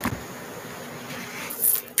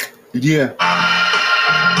Yeah,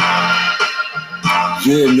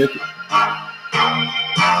 yeah, nigga.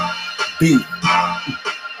 Beef,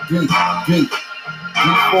 beef, beef,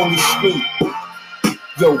 beef on the street.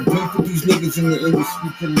 Yo, beef with these niggas in the industry,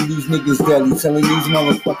 killing these niggas deadly, telling these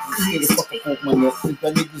motherfuckers to get the fuck up off my neck. If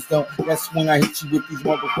that niggas don't, that's when I hit you with these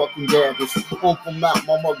motherfucking daggers. On from out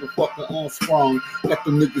my motherfucking on sprung. Got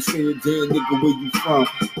them niggas saying, damn nigga, where you from?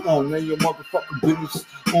 On, man, your motherfucking business.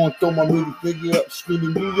 On, throw my middle finger up,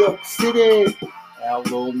 screaming New York City.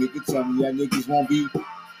 Outlaw nigga, tell me y'all niggas won't be.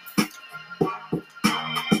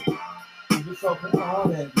 We talking all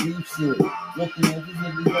that beef shit. Looking at these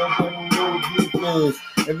niggas don't know what beef is.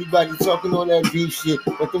 Everybody talking all that beef shit,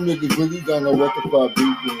 but them niggas really don't know what the fuck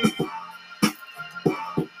beef is.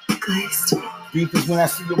 Beef is when I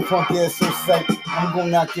see your punk ass on sight. I'm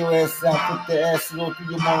gonna knock your ass out, put the acid all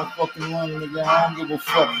through your motherfucking lung, nigga. I don't give a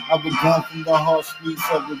fuck. I've been gone from the hard streets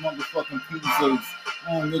of the motherfucking PJs.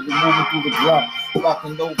 Nigga moving through the block,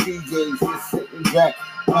 rocking no PJs, just sitting back.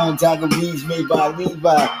 On Jaggeries made by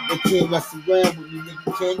Levi. They can't mess around with me,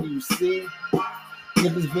 nigga. Can you see?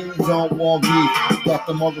 Niggas really don't want beef. Got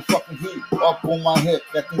the motherfucking heat up on my hip.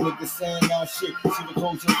 Got the niggas saying now shit. Should've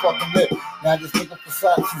closed your fucking lip. Now this nigga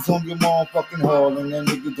Versace's on your motherfucking hall, and that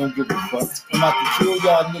nigga don't give a fuck. I'm out to kill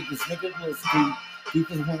y'all niggas. Nigga, let's beef. Beef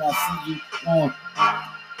is when I see you on.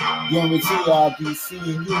 Guarantee I'll be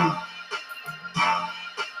seeing you.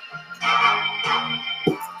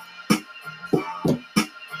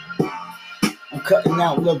 I'm cutting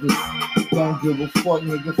out livers. Don't give a fuck,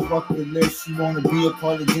 nigga. Fuck the list. You wanna be a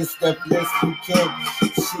part of this step list? You can't.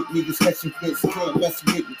 Shit, niggas catching fits. Can't mess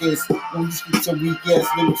with this. When you spit your weak ass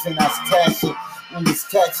lyrics and I stash it. When you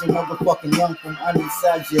catch your motherfucking lung from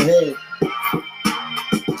inside your head.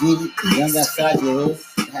 Get it? Young outside your head.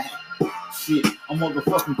 Shit, I'm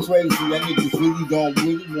motherfucking crazy. Y'all niggas really don't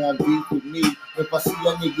really want beef with me. If I see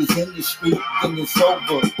y'all niggas in the street, then it's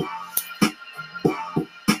over.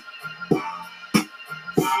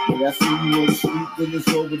 If I see you on the street, then it's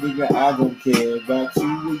over, nigga. I don't care about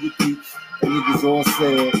you or your peeps. That niggas all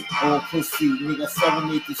sad, all pussy. Nigga,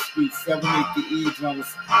 7-8 the street, 7-8 the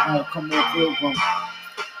eardrums. Come on, pilgrim.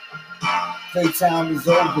 Playtime is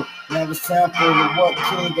over. Now it's time for the what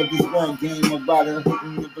king of this run game about it.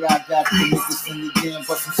 Hitting the block, got the niggas in the damn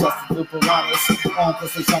busting shots to the piranhas.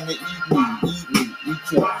 Cause they trying to eat me,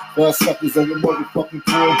 eat ya. But suckers on the motherfucking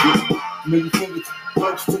floor. Middle fingers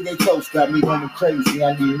close to their toast, got me going crazy.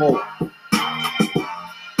 I need more.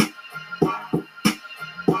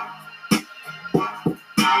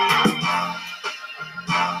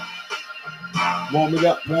 Warm it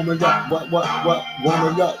up, warm it up, what, warm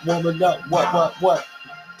it up, what?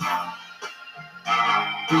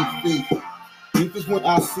 Beef. Beef is when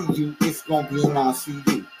I see you, it's gonna be an I see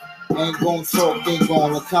you. Ain't gonna talk, ain't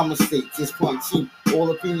gonna conversate, just punch you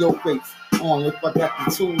all up in your face. If I got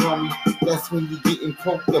the tool on me, that's when you getting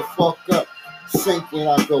poked the fuck up. Sink when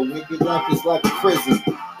I go, nigga, life is like a prison,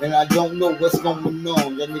 and I don't know what's going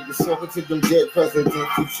on. That nigga talking to them dead presidents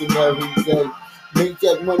each and every day. Make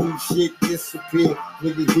that money shit disappear.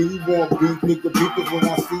 Niggas really want beef, nigga. Beef is when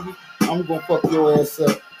I see you, I'm gonna fuck your ass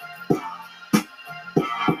up.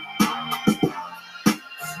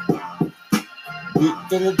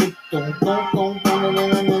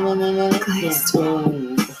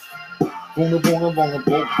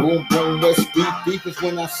 Boom, let's beef is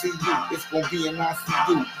when I see you. It's gonna be an I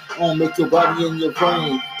see you. Make your body and your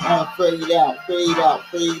brain fade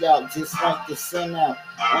out, just like the sun out.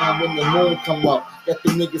 When the moon come up, got the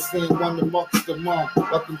niggas saying run amongst the month.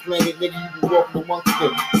 Fucking planet, nigga, you be walking amongst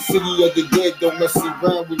the city of the dead. Don't mess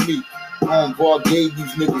around with me. Boy, gave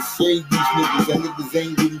these niggas, shade these niggas. That niggas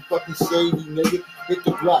ain't really fucking shady, nigga. Hit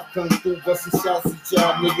the block, come through, busting shots at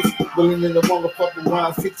y'all niggas. Willing in the motherfucking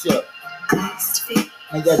rhymes, hit ya.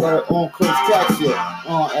 And y'all got it on close capture.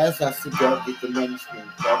 As I sit down, get the money spent.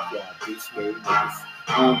 Fuck y'all, bitch made niggas.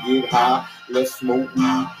 Get high, let's smoke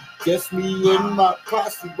weed. Just me and my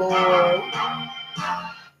posse, boy.